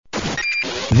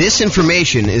This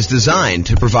information is designed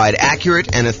to provide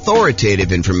accurate and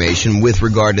authoritative information with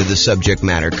regard to the subject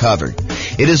matter covered.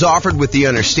 It is offered with the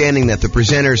understanding that the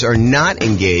presenters are not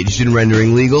engaged in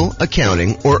rendering legal,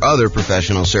 accounting, or other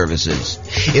professional services.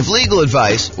 If legal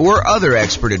advice or other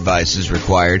expert advice is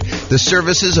required, the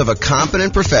services of a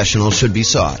competent professional should be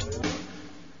sought.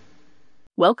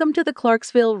 Welcome to the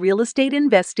Clarksville Real Estate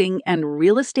Investing and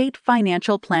Real Estate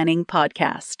Financial Planning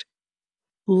Podcast.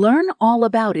 Learn all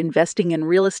about investing in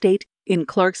real estate in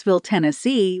Clarksville,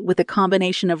 Tennessee, with a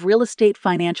combination of real estate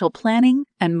financial planning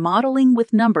and modeling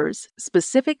with numbers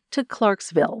specific to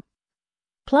Clarksville.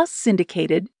 Plus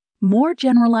syndicated, more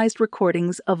generalized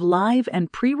recordings of live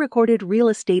and pre-recorded real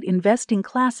estate investing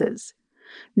classes,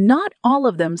 not all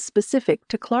of them specific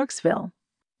to Clarksville.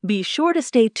 Be sure to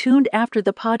stay tuned after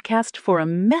the podcast for a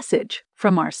message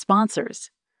from our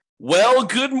sponsors. Well,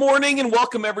 good morning and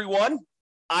welcome, everyone.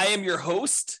 I am your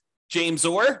host, James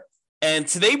Orr, and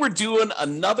today we're doing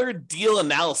another deal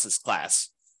analysis class.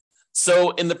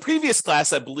 So in the previous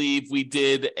class, I believe we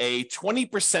did a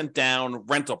 20% down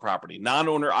rental property,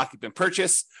 non-owner occupant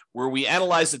purchase, where we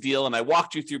analyzed the deal, and I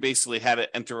walked you through basically how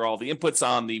to enter all the inputs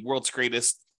on the world's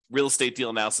greatest real estate deal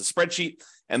analysis spreadsheet.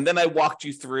 And then I walked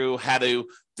you through how to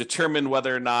determine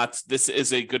whether or not this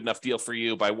is a good enough deal for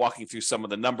you by walking through some of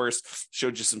the numbers,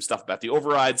 showed you some stuff about the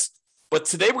overrides. But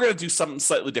today we're going to do something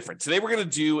slightly different. Today we're going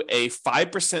to do a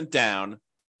 5% down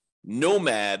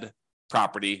Nomad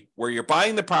property where you're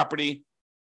buying the property,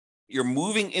 you're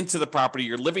moving into the property,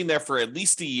 you're living there for at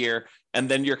least a year, and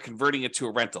then you're converting it to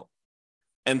a rental.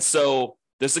 And so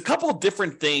there's a couple of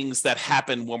different things that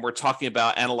happen when we're talking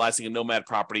about analyzing a Nomad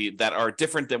property that are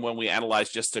different than when we analyze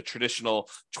just a traditional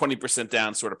 20%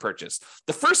 down sort of purchase.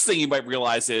 The first thing you might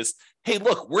realize is, hey,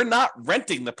 look, we're not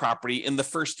renting the property in the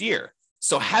first year.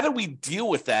 So how do we deal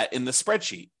with that in the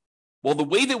spreadsheet? Well, the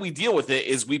way that we deal with it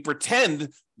is we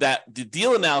pretend that the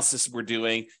deal analysis we're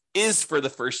doing is for the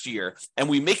first year, and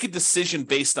we make a decision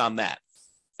based on that.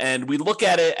 And we look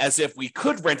at it as if we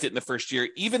could rent it in the first year,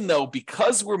 even though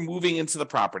because we're moving into the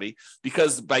property,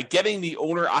 because by getting the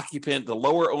owner-occupant, the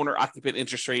lower owner-occupant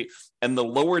interest rate, and the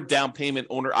lower down payment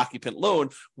owner-occupant loan,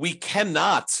 we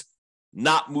cannot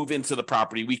not move into the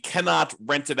property. We cannot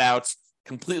rent it out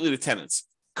completely to tenants.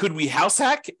 Could we house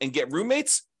hack and get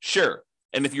roommates? Sure.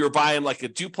 And if you were buying like a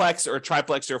duplex or a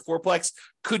triplex or a fourplex,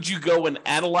 could you go and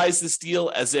analyze this deal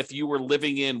as if you were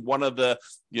living in one of the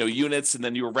units and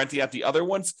then you were renting out the other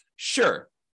ones? Sure.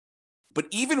 But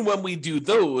even when we do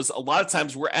those, a lot of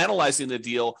times we're analyzing the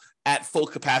deal at full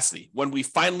capacity. When we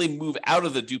finally move out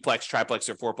of the duplex, triplex,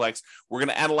 or fourplex, we're going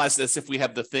to analyze this if we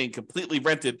have the thing completely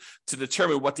rented to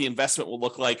determine what the investment will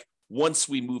look like once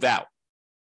we move out.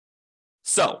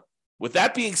 So, with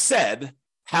that being said,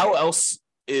 how else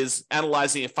is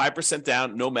analyzing a 5%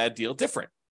 down Nomad deal different?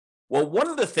 Well, one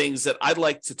of the things that I'd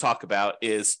like to talk about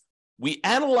is we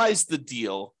analyze the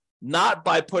deal not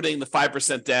by putting the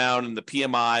 5% down and the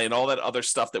PMI and all that other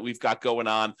stuff that we've got going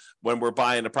on when we're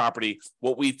buying a property.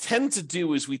 What we tend to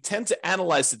do is we tend to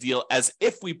analyze the deal as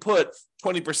if we put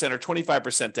 20% or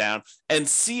 25% down and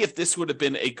see if this would have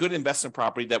been a good investment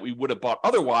property that we would have bought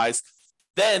otherwise.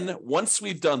 Then once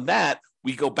we've done that,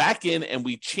 we go back in and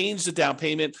we change the down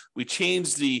payment, we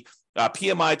change the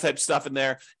PMI type stuff in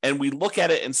there, and we look at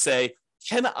it and say,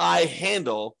 can I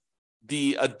handle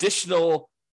the additional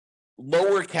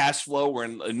lower cash flow, or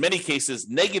in many cases,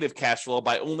 negative cash flow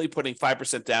by only putting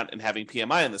 5% down and having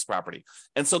PMI on this property?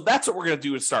 And so that's what we're going to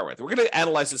do to start with. We're going to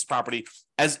analyze this property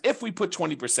as if we put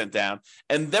 20% down,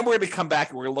 and then we're going to come back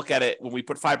and we're going to look at it when we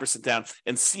put 5% down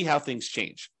and see how things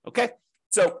change. Okay?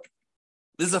 So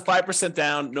this is a 5%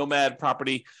 down Nomad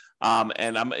property,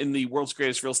 and I'm in the world's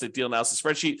greatest real estate deal analysis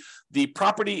spreadsheet. The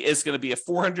property is going to be a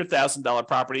 $400,000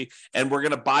 property, and we're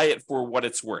going to buy it for what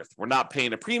it's worth. We're not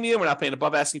paying a premium. We're not paying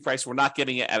above asking price. We're not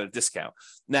getting it at a discount.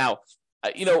 Now,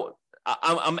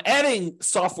 I'm adding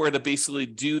software to basically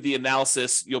do the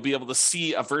analysis. You'll be able to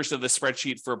see a version of the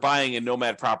spreadsheet for buying a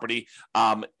Nomad property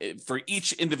for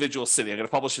each individual city. I'm going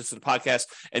to publish this in the podcast,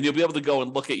 and you'll be able to go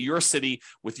and look at your city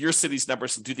with your city's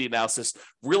numbers and do the analysis.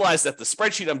 Realize that the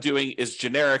spreadsheet I'm doing is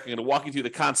generic. I'm going to walk you through the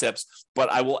concepts,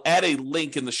 but I will add a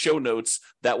link in the show notes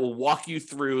that will walk you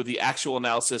through the actual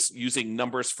analysis using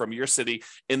numbers from your city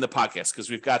in the podcast, because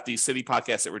we've got these city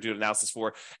podcasts that we're doing analysis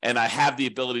for, and I have the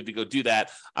ability to go do that.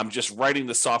 I'm just writing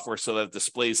the software so that it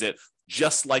displays it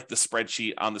just like the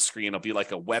spreadsheet on the screen. It'll be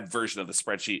like a web version of the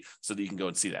spreadsheet so that you can go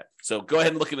and see that. So go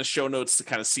ahead and look in the show notes to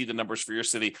kind of see the numbers for your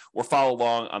city, or follow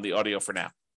along on the audio for now.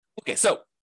 Okay, so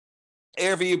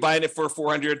ARV, buying it for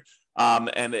 400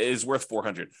 and it is worth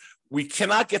 400. we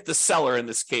cannot get the seller in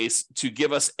this case to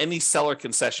give us any seller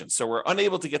concessions. So we're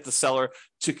unable to get the seller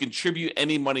to contribute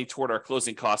any money toward our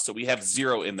closing costs. So we have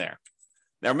zero in there.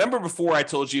 Now, remember before I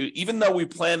told you, even though we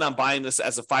plan on buying this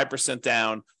as a 5%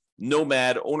 down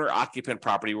Nomad owner occupant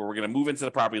property where we're going to move into the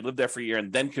property, live there for a year,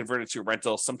 and then convert it to a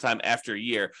rental sometime after a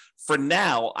year. For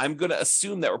now, I'm going to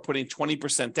assume that we're putting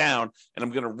 20% down, and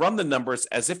I'm going to run the numbers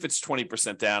as if it's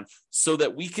 20% down so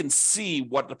that we can see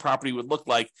what the property would look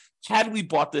like had we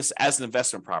bought this as an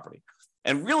investment property.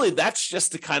 And really, that's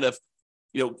just to kind of,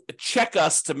 check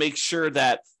us to make sure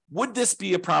that would this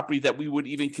be a property that we would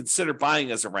even consider buying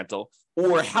as a rental,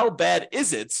 or how bad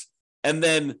is it? And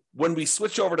then when we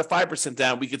switch over to 5%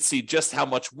 down, we could see just how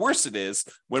much worse it is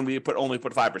when we only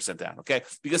put 5% down, okay?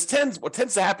 Because what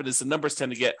tends to happen is the numbers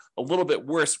tend to get a little bit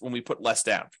worse when we put less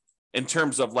down in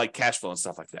terms of like cash flow and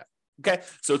stuff like that, okay?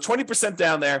 So 20%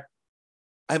 down there.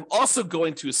 I'm also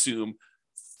going to assume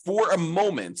for a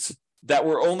moment that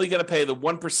we're only going to pay the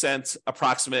 1%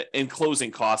 approximate in closing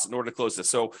costs in order to close this.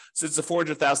 So since it's a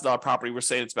 $400,000 property, we're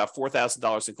saying it's about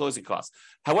 $4,000 in closing costs.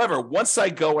 However, once I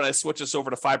go and I switch this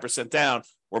over to 5% down,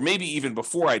 or maybe even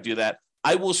before I do that,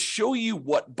 I will show you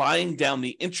what buying down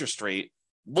the interest rate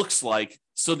looks like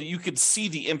so that you can see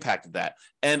the impact of that.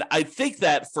 And I think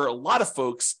that for a lot of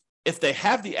folks, if they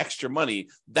have the extra money,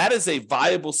 that is a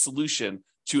viable solution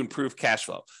to improve cash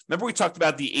flow. Remember, we talked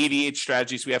about the 88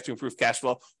 strategies we have to improve cash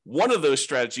flow. One of those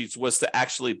strategies was to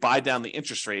actually buy down the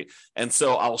interest rate. And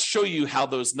so I'll show you how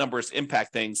those numbers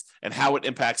impact things and how it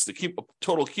impacts the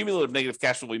total cumulative negative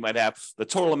cash flow we might have, the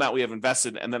total amount we have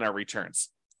invested, and then our returns.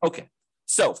 Okay,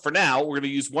 so for now, we're going to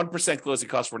use 1% closing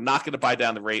costs. We're not going to buy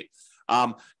down the rate.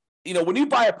 When you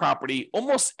buy a property,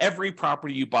 almost every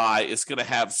property you buy is going to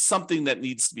have something that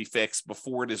needs to be fixed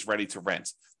before it is ready to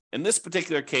rent. In this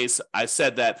particular case, I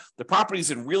said that the property is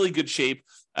in really good shape.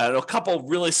 A couple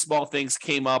really small things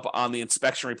came up on the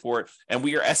inspection report, and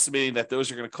we are estimating that those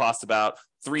are going to cost about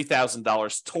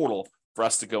 $3,000 total for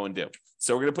us to go and do.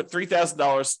 So we're going to put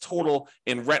 $3,000 total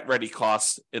in rent-ready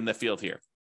costs in the field here.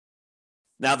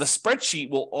 Now, the spreadsheet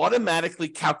will automatically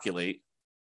calculate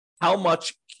how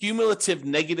much cumulative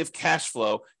negative cash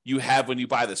flow you have when you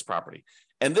buy this property.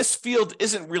 And this field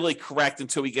isn't really correct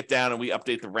until we get down and we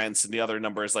update the rents and the other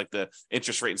numbers like the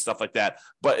interest rate and stuff like that.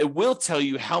 But it will tell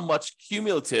you how much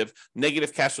cumulative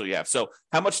negative cash flow you have. So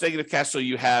how much negative cash flow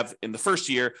you have in the first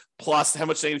year, plus how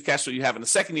much negative cash flow you have in the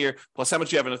second year, plus how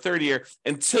much you have in the third year,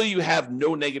 until you have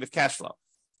no negative cash flow.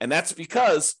 And that's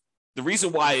because the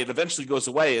reason why it eventually goes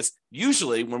away is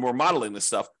usually when we're modeling this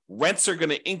stuff, rents are going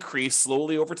to increase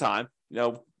slowly over time,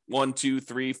 1, 2,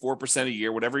 3, 4% a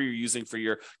year, whatever you're using for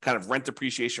your kind of rent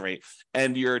depreciation rate.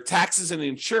 And your taxes and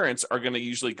insurance are going to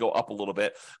usually go up a little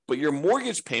bit, but your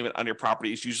mortgage payment on your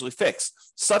property is usually fixed,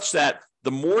 such that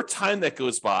the more time that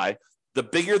goes by, the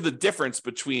bigger the difference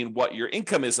between what your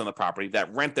income is on the property,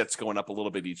 that rent that's going up a little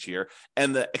bit each year,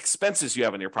 and the expenses you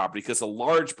have on your property, because a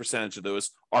large percentage of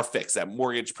those are fixed. That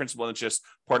mortgage, principal, interest,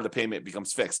 part of the payment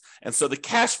becomes fixed. And so the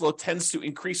cash flow tends to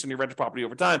increase in your rental property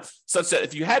over time, such that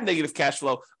if you had negative cash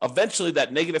flow, eventually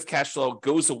that negative cash flow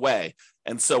goes away.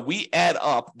 And so we add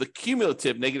up the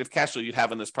cumulative negative cash flow you'd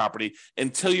have on this property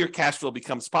until your cash flow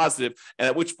becomes positive, and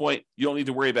at which point you don't need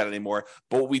to worry about it anymore.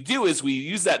 But what we do is we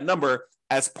use that number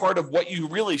as part of what you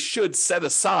really should set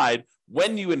aside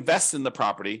when you invest in the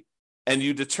property, and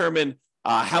you determine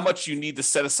how much you need to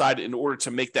set aside in order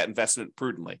to make that investment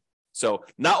prudently. So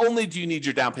not only do you need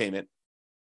your down payment,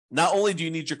 not only do you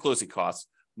need your closing costs,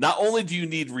 not only do you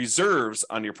need reserves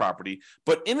on your property,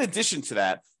 but in addition to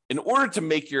that, in order to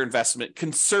make your investment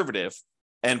conservative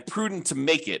and prudent to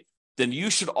make it, then you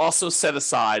should also set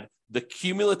aside the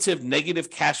cumulative negative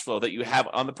cash flow that you have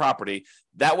on the property.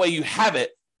 That way you have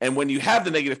it. And when you have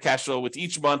the negative cash flow with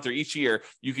each month or each year,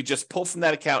 you could just pull from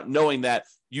that account knowing that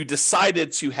you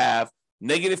decided to have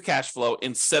negative cash flow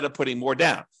instead of putting more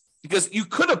down. Because you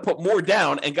could have put more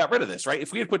down and got rid of this, right?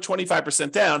 If we had put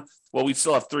 25% down, well, we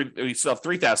still have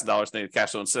 $3,000 negative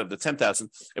cash flow instead of the $10,000.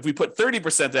 If we put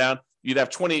 30% down, you'd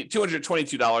have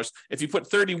 $222. If you put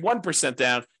 31%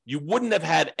 down, you wouldn't have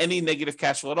had any negative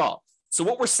cash flow at all. So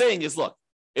what we're saying is, look,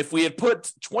 if we had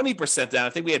put 20% down, I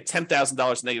think we had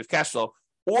 $10,000 negative cash flow,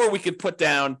 or we could put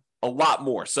down a lot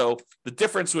more. So the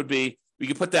difference would be we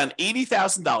could put down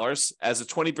 $80,000 as a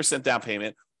 20% down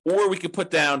payment, or we could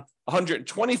put down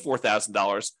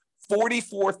 $124,000,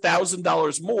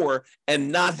 $44,000 more,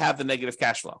 and not have the negative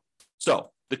cash flow. So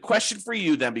the question for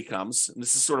you then becomes, and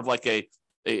this is sort of like a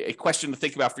question to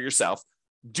think about for yourself,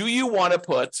 do you want to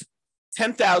put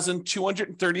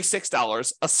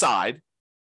 $10,236 aside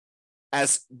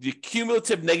as the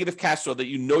cumulative negative cash flow that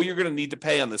you know you're going to need to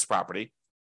pay on this property?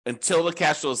 until the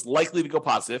cash flow is likely to go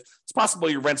positive. It's possible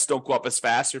your rents don't go up as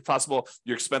fast. It's possible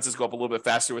your expenses go up a little bit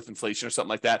faster with inflation or something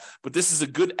like that. But this is a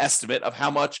good estimate of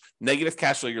how much negative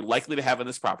cash flow you're likely to have in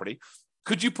this property.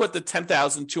 Could you put the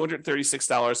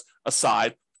 $10,236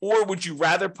 aside, or would you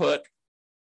rather put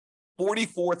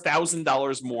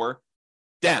 $44,000 more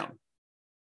down?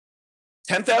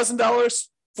 $10,000,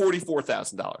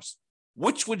 $44,000.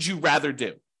 Which would you rather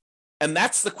do? And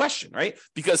that's the question, right?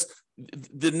 Because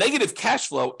the negative cash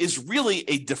flow is really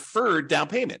a deferred down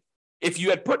payment. If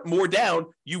you had put more down,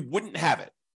 you wouldn't have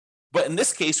it. But in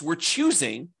this case, we're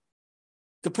choosing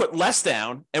to put less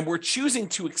down, and we're choosing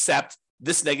to accept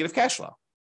this negative cash flow.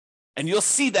 And you'll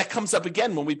see that comes up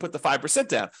again when we put the 5%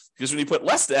 down, because when you put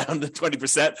less down than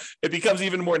 20%, it becomes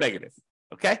even more negative.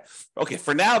 Okay.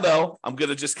 For now, though, I'm going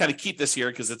to just kind of keep this here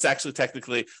because it's actually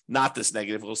technically not this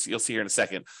negative. You'll see here in a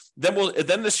second.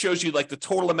 Then this shows you like the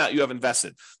total amount you have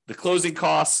invested, the closing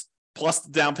costs plus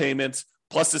the down payment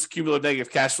plus this cumulative negative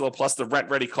cash flow plus the rent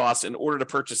ready costs in order to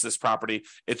purchase this property.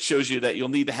 It shows you that you'll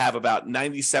need to have about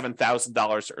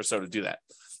 $97,000 or so to do that.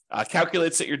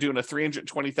 Calculates that you're doing a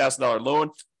 $320,000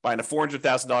 loan, buying a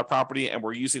 $400,000 property, and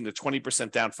we're using the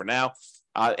 20% down for now.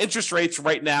 Interest rates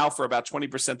right now for about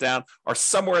 20% down are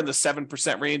somewhere in the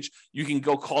 7% range. You can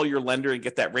go call your lender and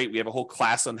get that rate. We have a whole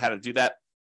class on how to do that.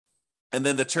 And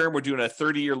then the term, we're doing a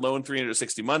 30-year loan,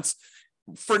 360 months.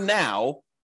 For now,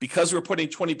 because we're putting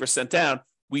 20% down,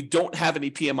 we don't have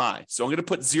any PMI. So I'm going to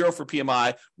put 0 for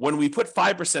PMI. When we put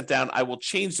 5% down, I will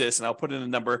change this and I'll put in a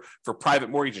number for private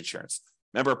mortgage insurance.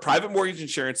 Remember, private mortgage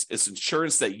insurance is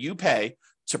insurance that you pay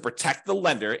to protect the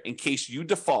lender in case you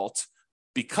default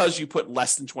because you put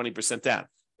less than 20% down.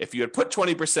 If you had put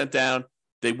 20% down,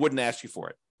 they wouldn't ask you for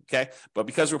it, okay? But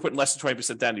because we're putting less than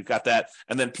 20% down, you've got that.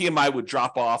 And then PMI would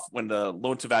drop off when the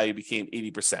loan to value became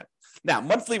 80%. Now,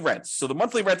 monthly rents. So the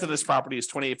monthly rent of this property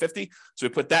is $2,850. So we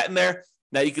put that in there.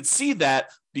 Now you can see that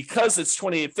because it's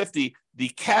 $2,850, the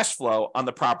cash flow on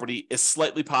the property is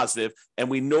slightly positive, and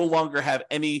we no longer have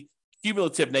any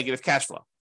cumulative negative cash flow.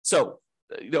 So,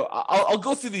 I'll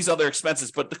go through these other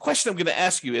expenses, but the question I'm going to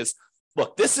ask you is,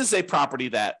 look, this is a property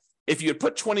that if you had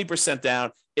put 20%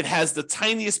 down, it has the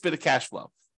tiniest bit of cash flow.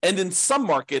 And in some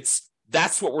markets,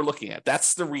 that's what we're looking at.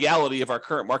 That's the reality of our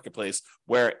current marketplace,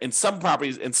 where in some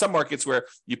properties, in some markets where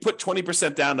you put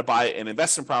 20% down to buy an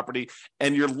investment property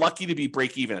and you're lucky to be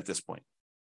break even at this point,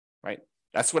 right?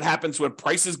 That's what happens when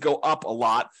prices go up a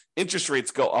lot, interest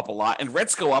rates go up a lot, and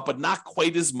rents go up, but not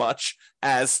quite as much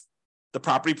as the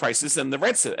property prices and the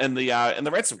rents and the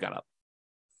rents have gone up.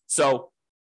 So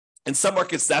in some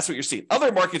markets, that's what you're seeing.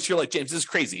 Other markets, you're like, James, this is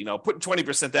crazy. Putting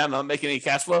 20% down, not making any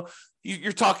cash flow.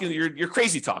 You're talking, you're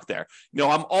crazy talk there.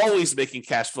 I'm always making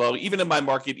cash flow, even in my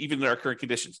market, even in our current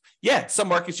conditions. Yeah, some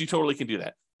markets you totally can do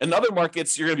that. In other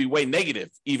markets, you're going to be way negative,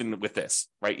 even with this,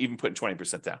 right? Even putting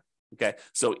 20% down. Okay,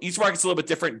 so each market's a little bit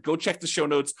different. Go check the show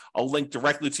notes. I'll link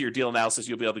directly to your deal analysis.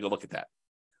 You'll be able to go look at that.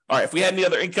 All right, if we had any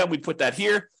other income, we'd put that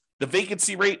here. The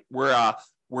vacancy rate,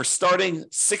 we're starting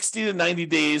 60 to 90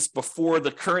 days before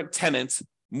the current tenant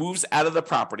moves out of the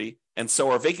property. And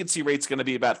so our vacancy rate is going to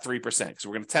be about 3%. So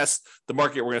we're going to test the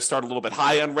market. We're going to start a little bit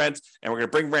high on rent, and we're going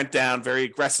to bring rent down very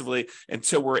aggressively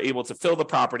until we're able to fill the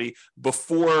property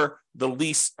before the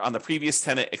lease on the previous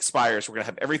tenant expires. We're going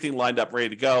to have everything lined up, ready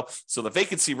to go. So the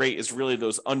vacancy rate is really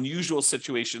those unusual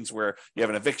situations where you have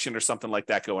an eviction or something like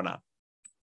that going on.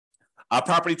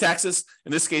 Property taxes,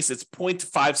 in this case, it's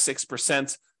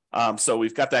 0.56%. So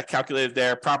we've got that calculated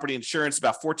there. Property insurance,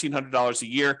 about $1,400 a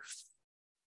year.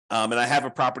 And I have a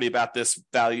property about this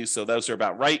value, so those are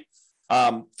about right.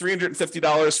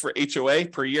 $350 for HOA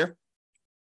per year.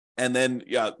 And then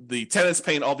the tenant's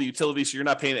paying all the utilities, so you're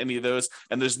not paying any of those.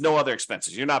 And there's no other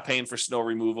expenses. You're not paying for snow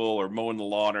removal or mowing the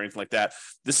lawn or anything like that.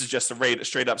 This is just a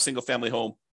straight up single family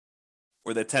home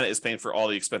where the tenant is paying for all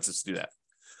the expenses to do that.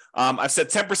 I've said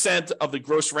 10% of the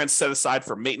gross rent set aside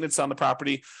for maintenance on the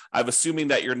property. I'm assuming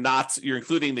that you're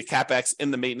including the CapEx in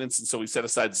the maintenance. And so we set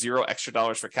aside $0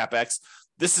 extra for CapEx.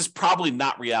 This is probably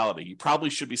not reality. You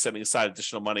probably should be setting aside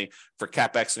additional money for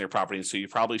CapEx in your property. And so you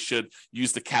probably should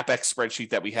use the CapEx spreadsheet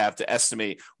that we have to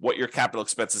estimate what your capital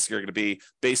expenses are going to be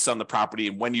based on the property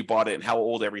and when you bought it and how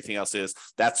old everything else is.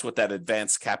 That's what that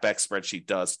advanced CapEx spreadsheet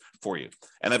does for you.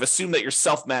 And I've assumed that you're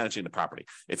self-managing the property.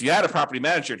 If you had a property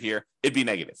manager here, it'd be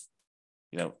negative,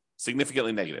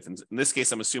 significantly negative. In this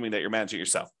case, I'm assuming that you're managing it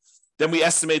yourself. Then we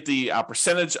estimate the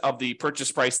percentage of the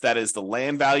purchase price that is the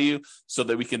land value, so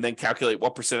that we can then calculate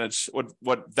what percentage,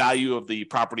 what value of the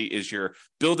property is your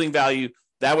building value.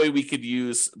 That way we could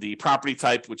use the property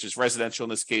type, which is residential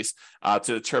in this case, to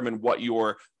determine what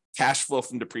your cash flow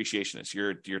from depreciation is,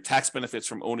 your tax benefits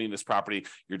from owning this property,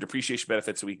 your depreciation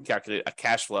benefits, so we can calculate a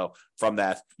cash flow from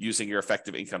that using your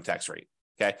effective income tax rate.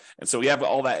 Okay. And so we have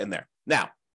all that in there. Now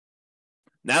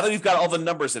that we've got all the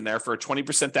numbers in there for a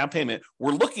 20% down payment,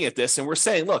 we're looking at this and we're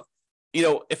saying, look,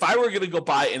 if I were going to go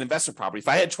buy an investment property, if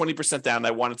I had 20% down and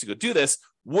I wanted to go do this,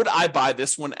 would I buy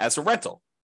this one as a rental?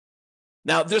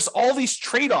 Now, there's all these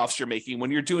trade-offs you're making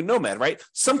when you're doing Nomad, right?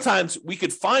 Sometimes we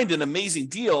could find an amazing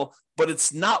deal, but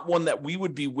it's not one that we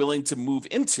would be willing to move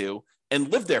into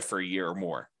and live there for a year or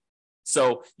more.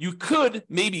 So you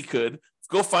maybe could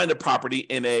go find a property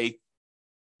in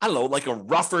like a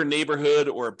rougher neighborhood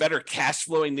or a better cash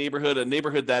flowing neighborhood, a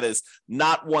neighborhood that is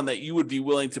not one that you would be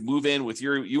willing to move in with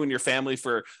you and your family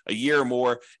for a year or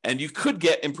more, and you could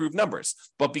get improved numbers.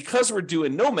 But because we're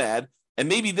doing Nomad, and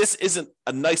maybe this isn't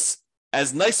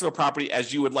as nice of a property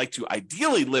as you would like to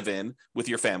ideally live in with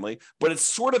your family, but it's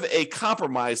sort of a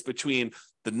compromise between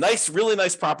the really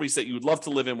nice properties that you would love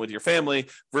to live in with your family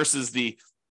versus the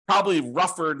probably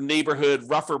rougher neighborhood,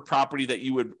 rougher property that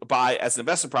you would buy as an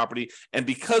investment property. And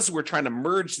because we're trying to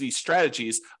merge these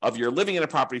strategies of you're living in a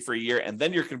property for a year and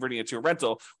then you're converting it to a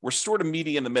rental, we're sort of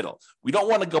meeting in the middle. We don't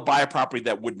want to go buy a property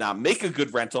that would not make a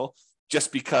good rental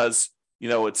just because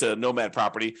it's a Nomad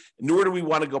property, nor do we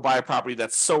want to go buy a property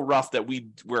that's so rough that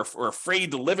we're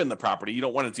afraid to live in the property. You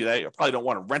don't want to do that. You probably don't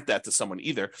want to rent that to someone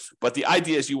either. But the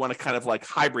idea is you want to kind of like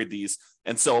hybrid these.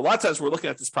 And so a lot of times we're looking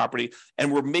at this property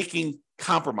and we're making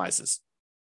compromises.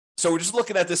 So we're just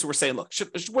looking at this and we're saying, look,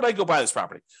 would I go buy this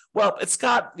property? Well, it's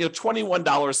got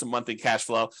 $21 a month in cash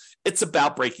flow. It's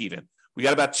about break even. We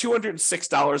got about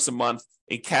 $206 a month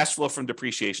in cash flow from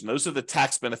depreciation. Those are the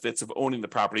tax benefits of owning the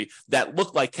property that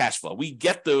look like cash flow. We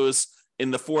get those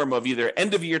in the form of either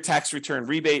end of year tax return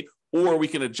rebate, or we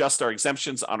can adjust our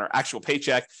exemptions on our actual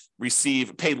paycheck,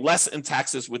 pay less in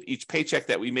taxes with each paycheck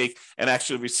that we make, and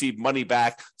actually receive money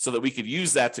back so that we could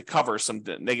use that to cover some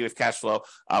negative cash flow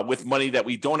with money that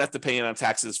we don't have to pay in on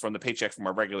taxes from the paycheck from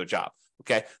our regular job.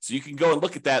 Okay, so you can go and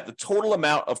look at that. The total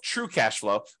amount of true cash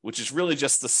flow, which is really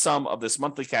just the sum of this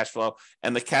monthly cash flow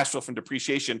and the cash flow from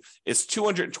depreciation, is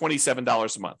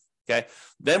 $227 a month. Okay,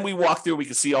 then we walk through, we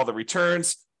can see all the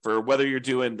returns for whether you're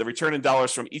doing the return in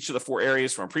dollars from each of the four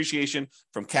areas, from appreciation,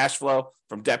 from cash flow,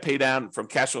 from debt pay down, from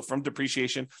cash flow from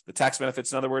depreciation, the tax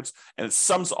benefits, in other words, and it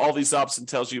sums all these up and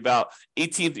tells you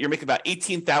you're making about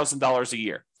 $18,000 a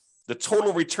year. The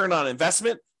total return on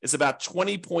investment is about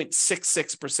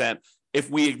 20.66% if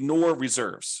we ignore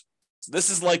reserves. So this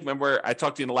is like, remember, I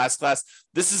talked to you in the last class,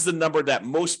 this is the number that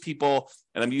most people,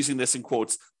 and I'm using this in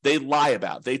quotes, they lie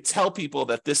about. They tell people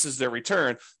that this is their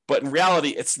return, but in reality,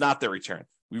 it's not their return.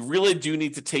 We really do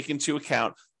need to take into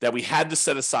account that we had to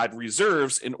set aside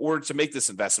reserves in order to make this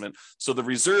investment. So the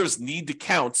reserves need to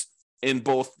count in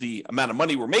both the amount of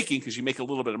money we're making, because you make a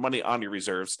little bit of money on your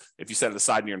reserves if you set it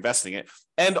aside and you're investing it,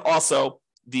 and also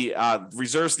the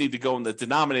reserves need to go in the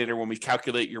denominator when we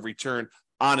calculate your return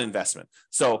on investment.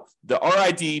 So the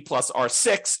RID plus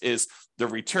R6 is the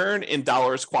return in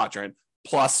dollars quadrant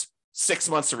plus 6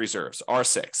 months of reserves,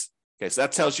 R6. Okay, so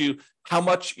that tells you how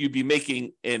much you'd be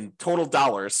making in total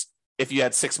dollars if you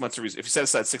had 6 months of if you set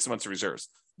aside 6 months of reserves.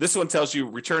 This one tells you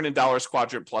return in dollars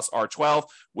quadrant plus R12,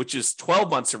 which is 12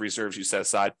 months of reserves you set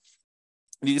aside.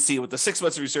 And you can see with the 6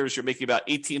 months of reserves, you're making about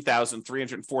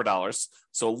 $18,304.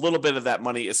 So a little bit of that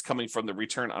money is coming from the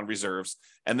return on reserves.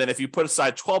 And then if you put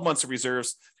aside 12 months of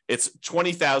reserves, it's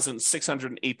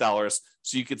 $20,608.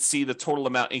 So you could see the total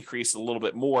amount increase a little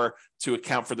bit more to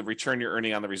account for the return you're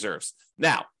earning on the reserves.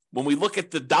 Now, when we look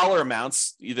at the dollar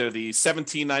amounts, either the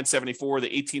 $17,974, the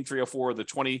 $18,304, or the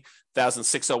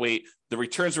 $20,608, the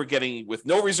returns we're getting with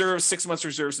no reserves, 6 months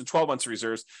reserves, and 12 months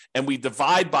reserves, and we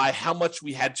divide by how much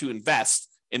we had to invest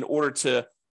in order to,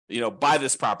 buy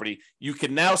this property, you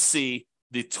can now see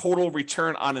the total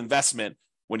return on investment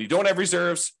when you don't have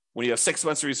reserves, when you have 6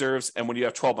 months reserves, and when you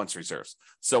have 12 months reserves.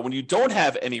 So when you don't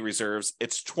have any reserves,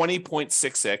 it's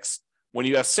 20.66. When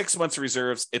you have 6 months of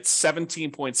reserves, it's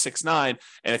 17.69.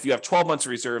 And if you have 12 months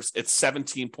of reserves, it's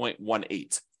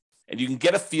 17.18. And you can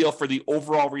get a feel for the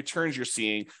overall returns you're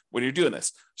seeing when you're doing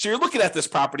this. So you're looking at this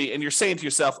property and you're saying to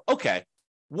yourself, okay,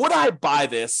 would I buy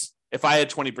this if I had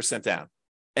 20% down?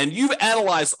 And you've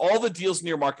analyzed all the deals in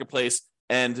your marketplace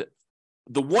and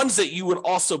the ones that you would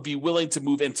also be willing to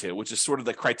move into, which is sort of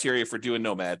the criteria for doing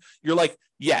Nomad. You're like,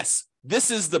 yes, this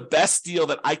is the best deal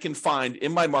that I can find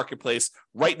in my marketplace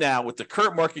right now with the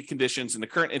current market conditions and the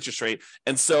current interest rate.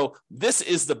 And so this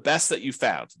is the best that you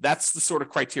found. That's the sort of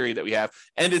criteria that we have,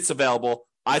 and it's available.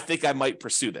 I think I might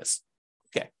pursue this.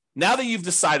 Okay. Now that you've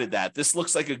decided that this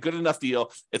looks like a good enough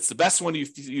deal, it's the best one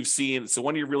you've seen, it's the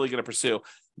one you're really going to pursue.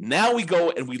 Now we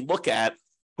go and we look at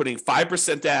putting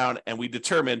 5% down, and we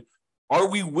determine, are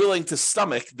we willing to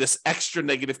stomach this extra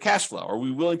negative cash flow? Are we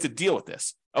willing to deal with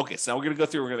this? Okay, so now we're going to go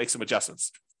through, we're going to make some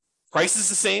adjustments. Price is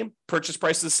the same, purchase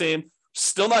price is the same,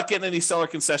 still not getting any seller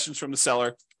concessions from the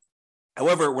seller.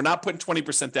 However, we're not putting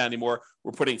 20% down anymore,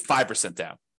 we're putting 5%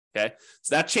 down, okay?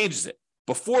 So that changes it.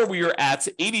 Before we were at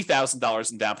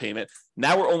 $80,000 in down payment,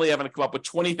 now we're only having to come up with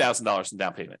 $20,000 in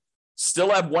down payment. Still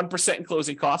have 1% in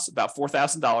closing costs, about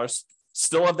 $4,000.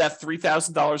 Still have that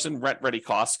 $3,000 in rent ready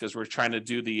costs because we're trying to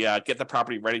do the get the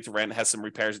property ready to rent. It has some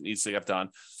repairs that needs to get done.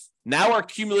 Now our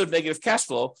cumulative negative cash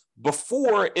flow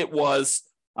before it was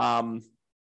I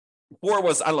don't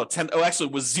know 10. Oh, actually,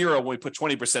 it was zero when we put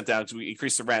 20% down because we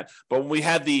increased the rent. But when we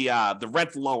had the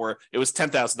rent lower, it was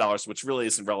 $10,000, which really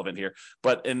isn't relevant here.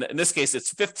 But in this case,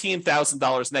 it's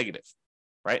 $15,000 negative,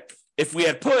 right? If we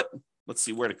had put, let's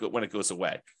see when it goes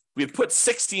away. We had put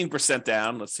 16%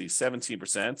 down. Let's see,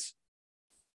 17%.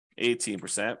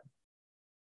 18%,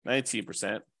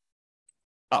 19%.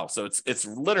 Oh, so it's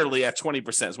literally at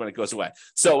 20% is when it goes away.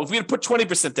 So if we had put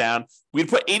 20% down, we'd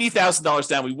put $80,000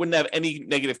 down, we wouldn't have any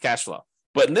negative cash flow.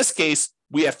 But in this case,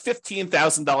 we have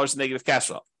 $15,000 negative cash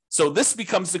flow. So this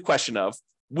becomes the question of,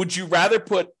 would you rather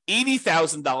put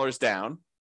 $80,000 down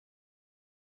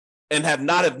and have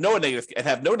no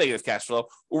negative cash flow,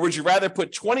 or would you rather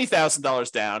put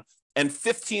 $20,000 down and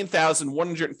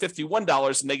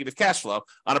 $15,151 in negative cash flow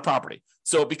on a property?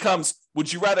 So it becomes,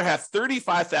 would you rather have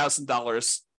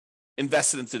 $35,000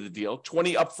 invested into the deal,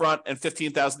 20 upfront and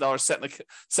 $15,000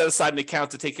 set aside in an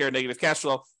account to take care of negative cash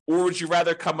flow, or would you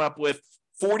rather come up with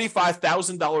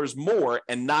 $45,000 more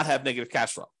and not have negative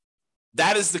cash flow?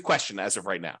 That is the question as of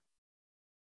right now.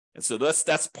 And so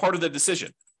that's part of the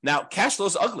decision. Now, cash flow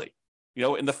is ugly.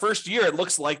 In the first year, it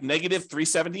looks like negative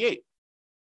 $378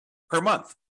 per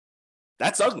month.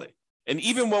 That's ugly. And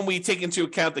even when we take into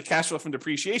account the cash flow from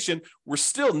depreciation, we're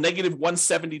still negative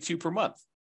 $172 per month.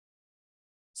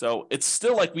 So it's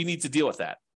still like we need to deal with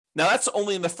that. Now, that's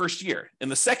only in the first year. In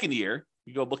the second year,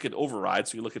 you go look at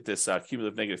overrides. So you look at this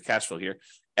cumulative negative cash flow here.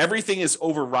 Everything is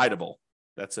overridable.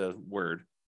 That's a word.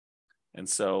 And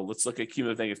so let's look at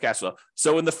cumulative negative cash flow.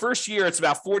 So in the first year, it's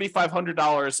about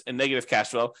 $4,500 in negative cash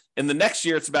flow. In the next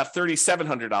year, it's about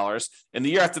 $3,700. In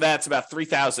the year after that, it's about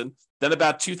 $3,000. Then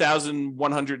about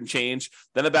 $2,100 and change.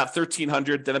 Then about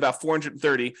 $1,300. Then about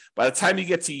 $430. By the time you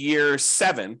get to year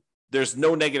 7, there's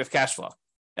no negative cash flow.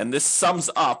 And this sums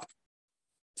up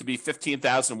to be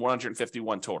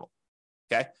 $15,151 total.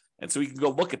 Okay. And so we can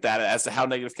go look at that as to how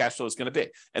negative cash flow is going to be.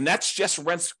 And that's just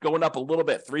rents going up a little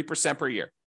bit, 3% per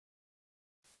year.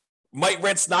 Might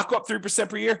rents not go up 3%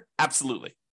 per year?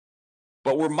 Absolutely.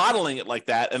 But we're modeling it like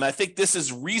that. And I think this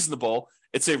is reasonable.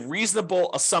 It's a reasonable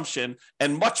assumption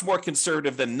and much more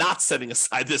conservative than not setting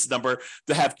aside this number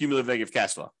to have cumulative negative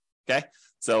cash flow. Okay.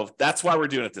 So that's why we're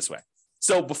doing it this way.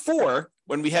 So before,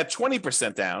 when we had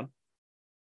 20% down,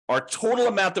 our total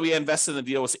amount that we invested in the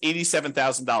deal was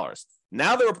 $87,000.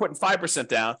 Now that we're putting 5%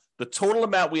 down, the total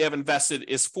amount we have invested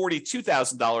is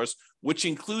 $42,000, which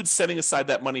includes setting aside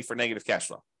that money for negative cash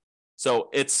flow. So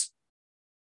it's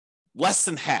less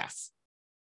than half,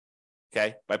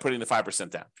 okay, by putting the 5%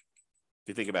 down, if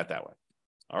you think about it that way.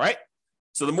 All right.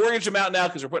 So the mortgage amount now,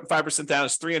 because we're putting 5% down,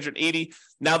 is $380.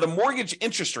 Now the mortgage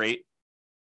interest rate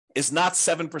is not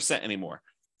 7% anymore.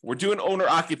 We're doing owner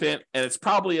occupant, and it's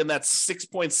probably in that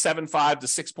 6.75 to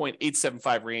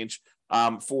 6.875 range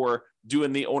for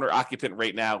doing the owner occupant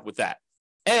rate now with that.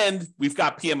 And we've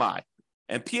got PMI.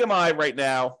 And PMI right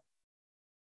now,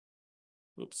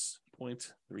 0.38.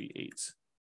 0.038.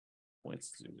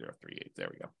 There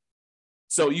we go.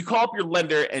 So you call up your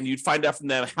lender and you'd find out from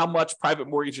them how much private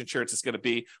mortgage insurance is going to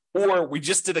be. Or we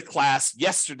just did a class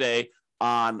yesterday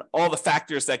on all the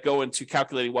factors that go into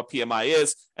calculating what PMI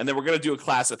is. And then we're going to do a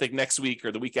class, I think, next week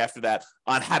or the week after that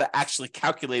on how to actually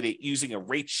calculate it using a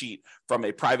rate sheet from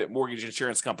a private mortgage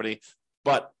insurance company.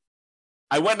 But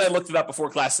I went and I looked it up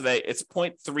before class today. It's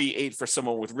 0.38 for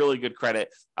someone with really good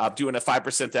credit, doing a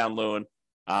 5% down loan,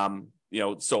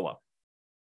 solo.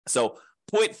 So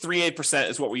 0.38%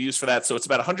 is what we use for that. So it's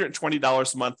about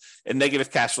 $120 a month in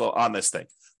negative cash flow on this thing.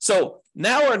 So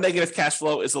now our negative cash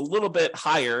flow is a little bit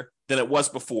higher than it was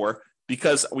before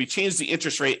because we changed the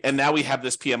interest rate and now we have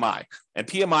this PMI. And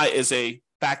PMI is a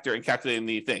factor in calculating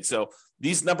the thing. So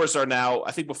these numbers are now,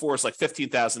 I think before it's like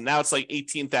 $15,000. Now it's like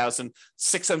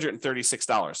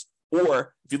 $18,636.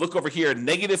 Or if you look over here,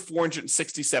 negative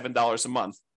 $467 a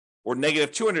month or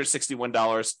negative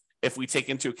 $261 if we take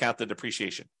into account the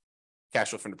depreciation, cash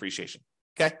flow from depreciation.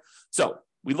 Okay. So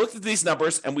we looked at these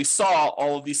numbers and we saw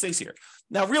all of these things here.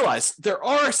 Now realize there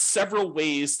are several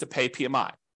ways to pay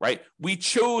PMI, right? We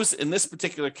chose in this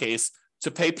particular case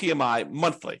to pay PMI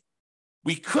monthly.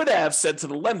 We could have said to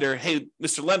the lender, hey,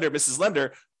 Mr. Lender, Mrs.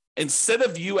 Lender, instead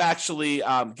of you actually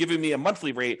giving me a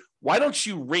monthly rate, why don't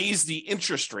you raise the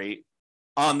interest rate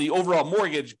on the overall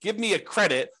mortgage? Give me a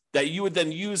credit that you would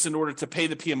then use in order to pay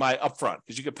the PMI upfront,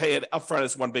 because you could pay it upfront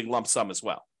as one big lump sum as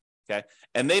well. Okay.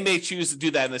 And they may choose to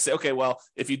do that. And they say, okay, well,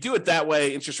 if you do it that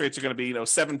way, interest rates are going to be,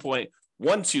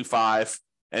 7.125,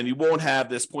 and you won't have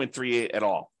this 0.38 at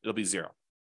all. It'll be zero.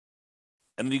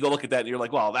 And then you go look at that and you're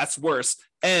like, well, that's worse.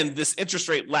 And this interest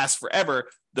rate lasts forever.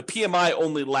 The PMI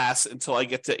only lasts until I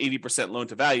get to 80% loan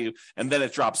to value, and then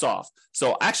it drops off.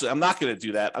 So actually, I'm not going to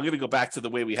do that. I'm going to go back to the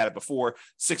way we had it before,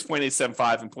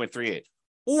 6.875 and 0.38.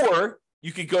 Or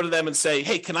you could go to them and say,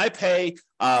 hey, can I pay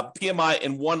PMI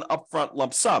in one upfront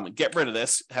lump sum and get rid of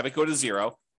this, have it go to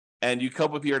zero, and you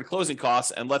come up here in closing costs,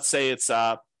 and let's say it's,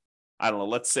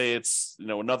 let's say it's,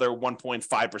 another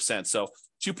 1.5%. So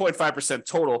 2.5%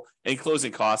 total in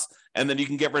closing costs, and then you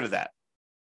can get rid of that.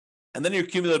 And then your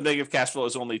cumulative negative cash flow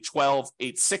is only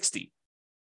 12,860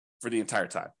 for the entire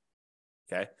time.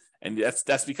 Okay. And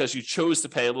that's because you chose to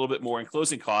pay a little bit more in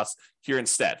closing costs here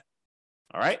instead.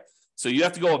 All right. So you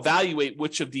have to go evaluate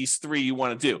which of these three you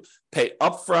want to do. Pay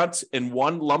upfront in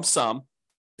one lump sum,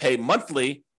 pay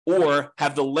monthly, or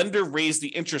have the lender raise the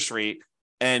interest rate,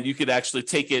 and you could actually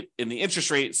take it in the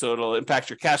interest rate, so it'll impact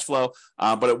your cash flow,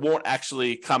 but it won't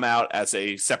actually come out as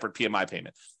a separate PMI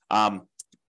payment.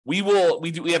 We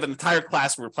have an entire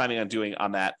class we're planning on doing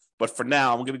on that, but for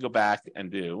now, I'm going to go back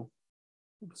and do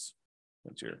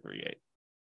 0.038.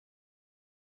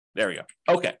 There we go.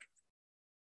 Okay.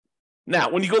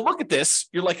 Now, when you go look at this,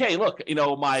 you're like, hey, look,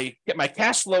 my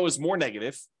cash flow is more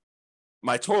negative.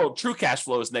 My total true cash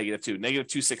flow is negative too, negative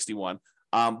 261.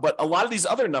 But a lot of these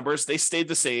other numbers, they stayed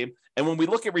the same. And when we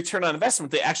look at return on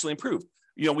investment, they actually improved.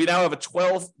 We now have a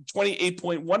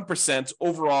 28.1%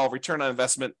 overall return on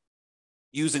investment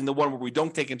using the one where we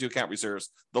don't take into account reserves,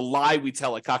 the lie we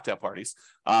tell at cocktail parties.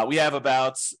 We have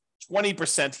about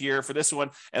 20% here for this one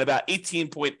and about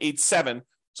 18.87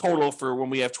 total for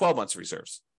when we have 12 months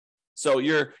reserves. So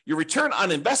your return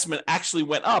on investment actually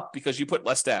went up because you put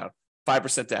less down,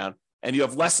 5% down, and you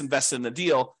have less invested in the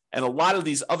deal. And a lot of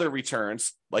these other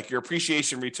returns, like your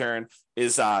appreciation return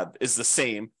is the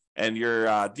same, and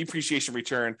your depreciation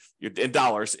return in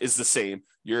dollars is the same.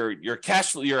 Your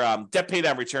cash flow, your debt pay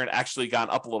down return actually gone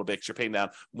up a little bit because you're paying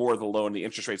down more of the loan. The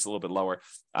interest rate's a little bit lower,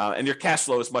 and your cash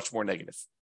flow is much more negative.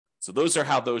 So those are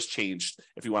how those changed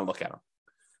if you want to look at them.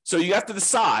 So you have to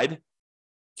decide,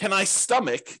 can I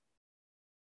stomach,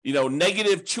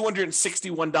 negative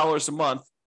 $261 a month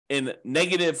in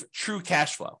negative true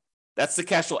cash flow? That's the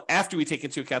cash flow after we take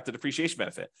into account the depreciation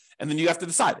benefit. And then you have to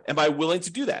decide, am I willing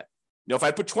to do that? If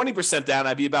I put 20% down,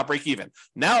 I'd be about break even.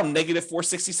 Now I'm negative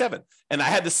 467. And I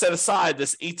had to set aside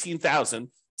this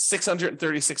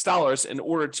 $18,636 in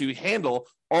order to handle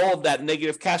all of that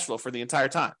negative cash flow for the entire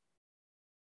time.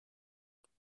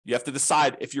 You have to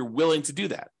decide if you're willing to do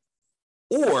that.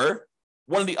 Or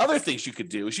one of the other things you could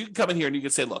do is you can come in here and you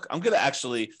can say, look, I'm going to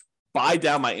actually buy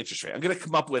down my interest rate. I'm going to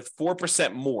come up with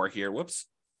 4% more here.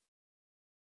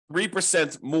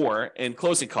 3% more in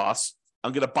closing costs.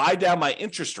 I'm going to buy down my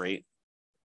interest rate.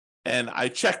 And I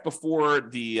checked before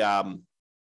the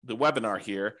webinar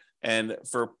here, and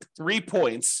for 3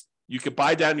 points, you could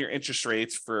buy down your interest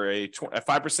rates for a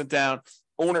 5% down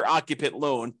owner-occupant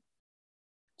loan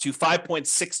to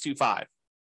 5.625.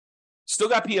 Still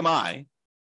got PMI,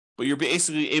 but you're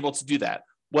basically able to do that.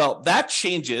 Well, that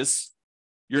changes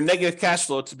your negative cash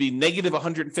flow to be negative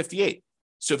 158.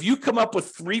 So if you come up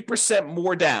with 3%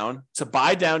 more down to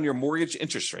buy down your mortgage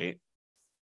interest rate,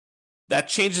 that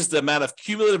changes the amount of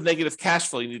cumulative negative cash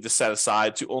flow you need to set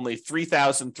aside to only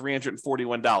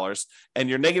 $3,341. And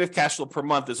your negative cash flow per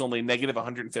month is only negative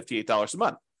 $158 a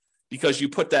month because you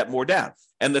put that more down.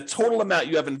 And the total amount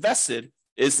you have invested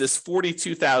is this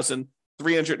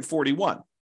 $42,341.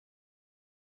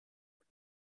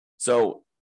 So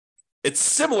it's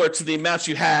similar to the amounts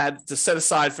you had to set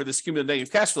aside for this cumulative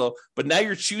negative cash flow, but now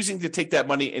you're choosing to take that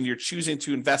money and you're choosing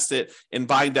to invest it in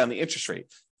buying down the interest rate.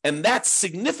 And that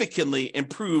significantly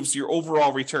improves your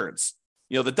overall returns.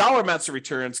 The dollar amounts of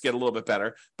returns get a little bit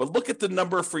better, but look at the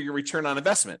number for your return on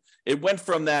investment. It went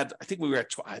from that, I think we were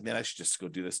at, I should just go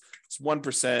do this. It's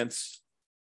 1%,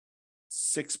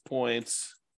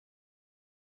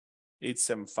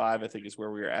 6.875, I think is where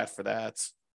we were at for that.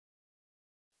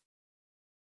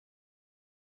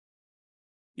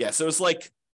 Yeah, so it's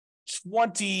like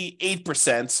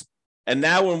 28%. And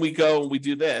now when we go and we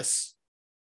do this,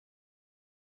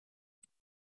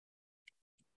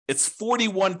 it's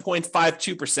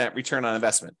 41.52% return on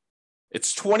investment.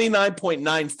 It's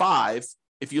 29.95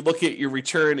 if you look at your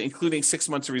return, including 6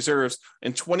 months of reserves,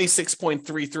 and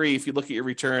 26.33 if you look at your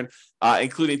return,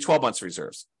 including 12 months of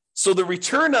reserves. So the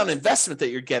return on investment that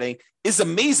you're getting is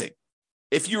amazing.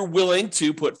 If you're willing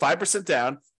to put 5%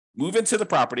 down, move into the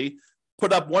property,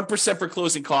 put up 1% for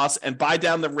closing costs, and buy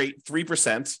down the rate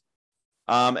 3%,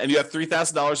 and you have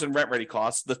 $3,000 in rent-ready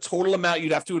costs, the total amount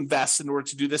you'd have to invest in order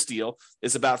to do this deal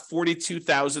is about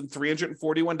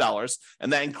 $42,341,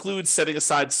 and that includes setting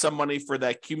aside some money for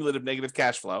that cumulative negative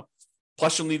cash flow.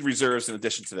 Plus, you'll need reserves in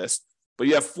addition to this. But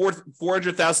you have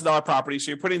 $400,000 property,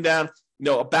 so you're putting down,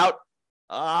 about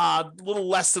a little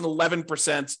less than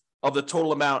 11% of the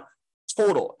total amount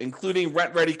total, including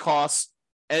rent-ready costs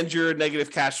and your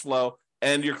negative cash flow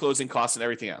and your closing costs and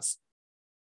everything else.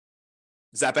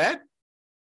 Is that bad?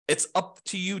 It's up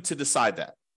to you to decide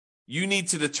that. You need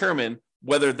to determine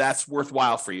whether that's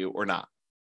worthwhile for you or not.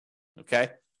 Okay?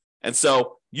 And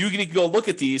so you need to go look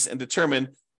at these and determine,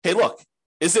 hey, look,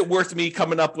 is it worth me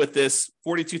coming up with this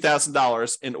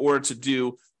 $42,000 in order to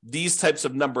do these types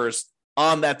of numbers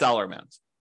on that dollar amount?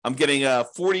 I'm getting a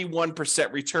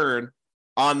 41% return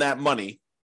on that money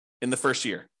in the first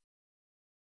year.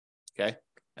 Okay?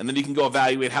 And then you can go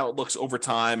evaluate how it looks over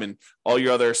time and all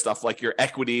your other stuff like your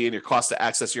equity and your cost to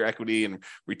access your equity and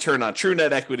return on true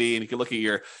net equity. And you can look at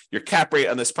your cap rate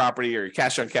on this property or your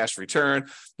cash on cash return.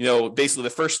 Basically the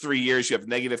first 3 years you have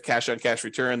negative cash on cash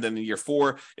return. Then in year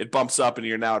 4, it bumps up and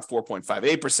you're now at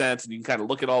 4.58%. And you can kind of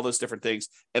look at all those different things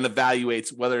and evaluate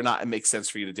whether or not it makes sense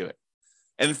for you to do it.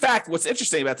 And in fact, what's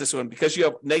interesting about this one, because you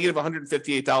have negative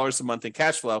 $158 a month in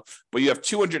cash flow, but you have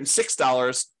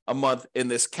 $206 a month in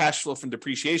this cash flow from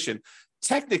depreciation,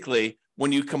 technically,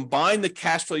 when you combine the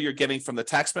cash flow you're getting from the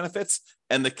tax benefits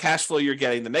and the cash flow you're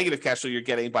getting, the negative cash flow you're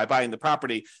getting by buying the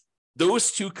property,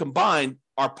 those two combined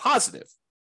are positive.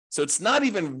 So it's not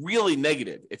even really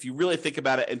negative if you really think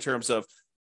about it in terms of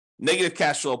negative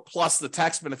cash flow plus the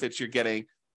tax benefits you're getting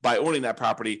by owning that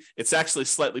property. It's actually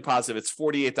slightly positive. It's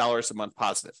 $48 a month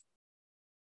positive,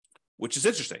 which is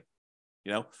interesting.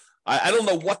 I don't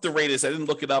know what the rate is. I didn't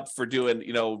look it up for doing,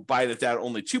 buying it down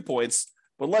only 2 points,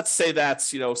 but let's say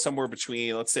that's, somewhere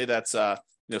between, let's say that's,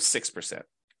 6%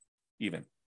 even.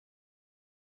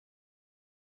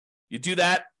 You do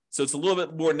that. So it's a little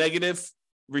bit more negative.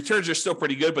 Returns are still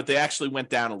pretty good, but they actually went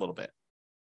down a little bit.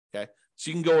 Okay. So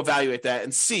you can go evaluate that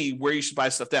and see where you should buy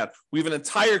stuff down. We have an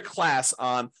entire class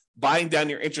on buying down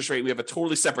your interest rate. We have a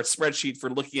totally separate spreadsheet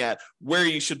for looking at where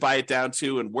you should buy it down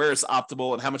to and where it's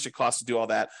optimal and how much it costs to do all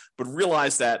that. But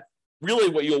realize that really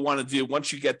what you'll want to do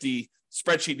once you get the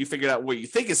spreadsheet, you figured out what you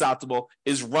think is optimal,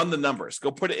 is run the numbers.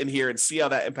 Go put it in here and see how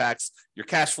that impacts your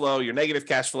cash flow, your negative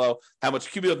cash flow, how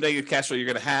much cumulative negative cash flow you're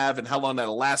going to have and how long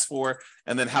that'll last for,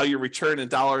 and then how your return in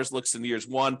dollars looks in year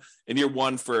one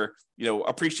for,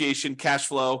 appreciation, cash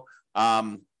flow,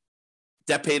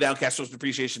 debt pay down, cash flows,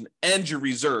 depreciation, and your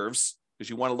reserves, because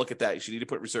you want to look at that. You need to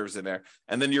put reserves in there.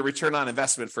 And then your return on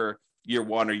investment for year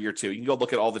 1 or year 2. You can go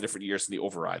look at all the different years in the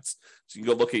overrides. So you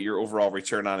can go look at your overall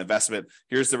return on investment.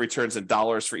 Here's the returns in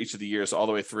dollars for each of the years all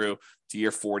the way through to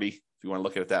year 40, if you want to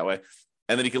look at it that way.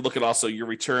 And then you can look at also your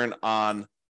return on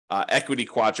equity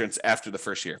quadrants after the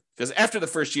first year. Because after the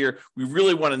first year, we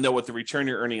really want to know what the return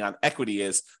you're earning on equity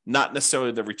is, not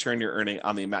necessarily the return you're earning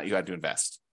on the amount you had to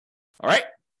invest. All right?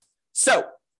 So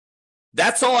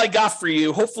that's all I got for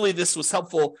you. Hopefully this was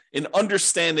helpful in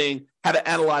understanding how to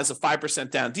analyze a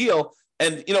 5% down deal.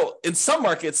 And, in some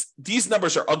markets, these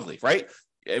numbers are ugly, right?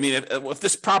 I mean, if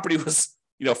this property was,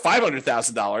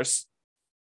 $500,000,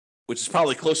 which is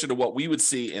probably closer to what we would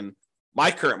see in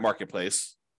my current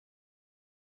marketplace,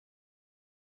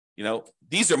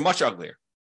 these are much uglier.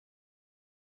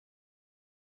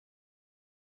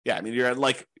 Yeah, I mean, you're at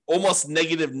like almost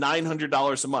negative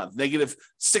 $900 a month, negative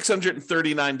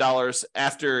 $639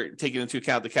 after taking into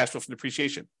account the cash flow from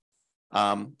depreciation.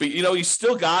 But you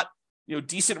still got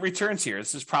decent returns here.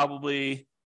 This is probably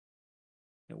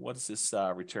what is this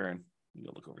return? You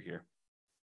go look over here.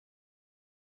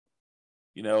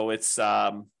 It's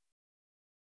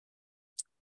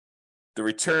the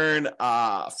return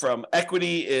from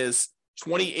equity is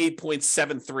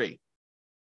 28.73.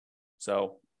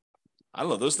 So I don't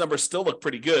know. Those numbers still look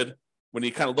pretty good when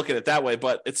you kind of look at it that way,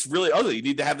 but it's really ugly. You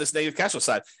need to have this negative cash flow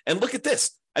side. And look at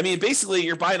this. I mean, basically,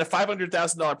 you're buying a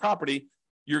 $500,000 property.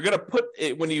 You're going to put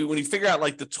it when you figure out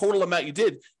like the total amount you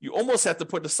did. You almost have to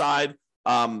put aside,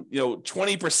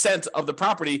 20% of the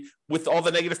property with all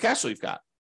the negative cash flow you've got.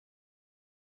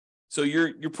 So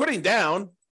you're putting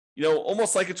down,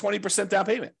 almost like a 20% down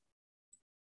payment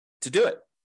to do it.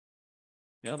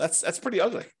 That's pretty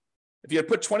ugly. If you had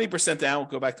put 20% down,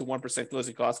 go back to 1%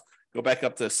 closing costs, go back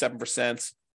up to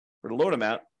 7% for the loan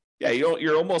amount,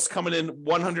 you're almost coming in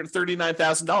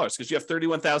 $139,000 because you have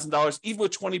 $31,000 even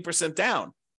with 20%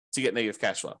 down to get negative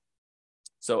cash flow.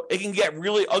 So it can get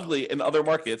really ugly in other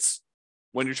markets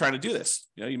when you're trying to do this.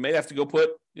 You may have to go put,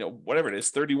 whatever it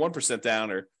is, 31%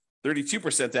 down or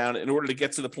 32% down in order to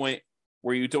get to the point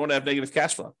where you don't have negative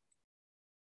cash flow.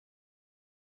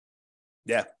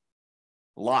 Yeah,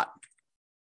 a lot.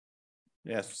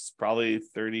 Yeah, it's probably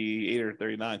 38 or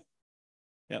 39.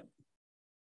 Yeah.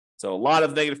 So a lot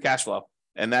of negative cash flow,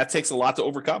 and that takes a lot to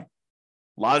overcome.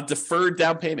 A lot of deferred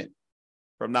down payment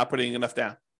from not putting enough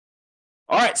down.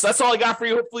 All right, so that's all I got for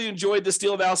you. Hopefully you enjoyed this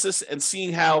deal analysis and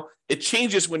seeing how it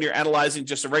changes when you're analyzing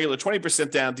just a regular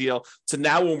 20% down deal to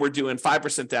now when we're doing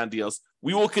 5% down deals.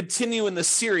 We will continue in this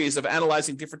series of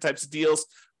analyzing different types of deals.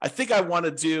 I think I want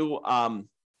to do, I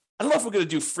don't know if we're going to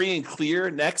do free and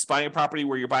clear next, buying a property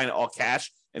where you're buying it all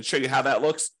cash and show you how that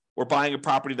looks, or buying a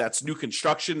property that's new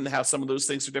construction and how some of those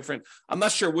things are different. I'm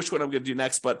not sure which one I'm going to do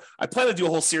next, but I plan to do a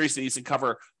whole series of these and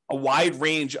cover a wide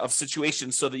range of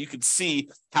situations so that you can see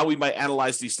how we might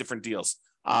analyze these different deals.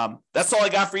 That's all I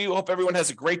got for you. Hope everyone has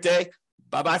a great day.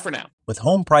 Bye-bye for now. With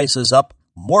home prices up,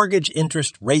 mortgage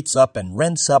interest rates up, and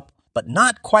rents up, but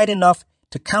not quite enough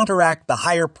to counteract the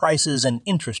higher prices and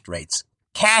interest rates,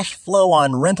 cash flow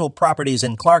on rental properties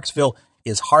in Clarksville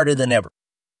is harder than ever.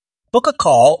 Book a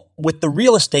call with the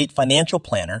Real Estate Financial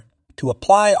Planner to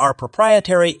apply our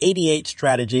proprietary 88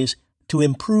 strategies to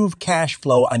improve cash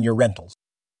flow on your rentals.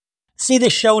 See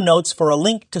the show notes for a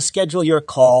link to schedule your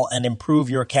call and improve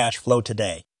your cash flow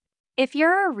today. If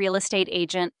you're a real estate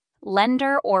agent,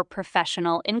 lender, or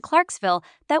professional in Clarksville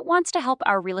that wants to help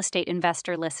our real estate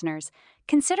investor listeners,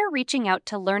 consider reaching out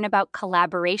to learn about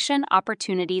collaboration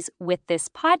opportunities with this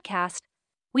podcast.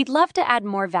 We'd love to add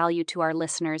more value to our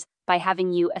listeners by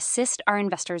having you assist our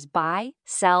investors buy,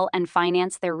 sell, and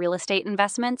finance their real estate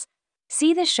investments.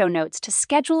 See the show notes to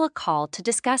schedule a call to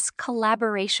discuss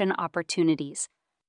collaboration opportunities.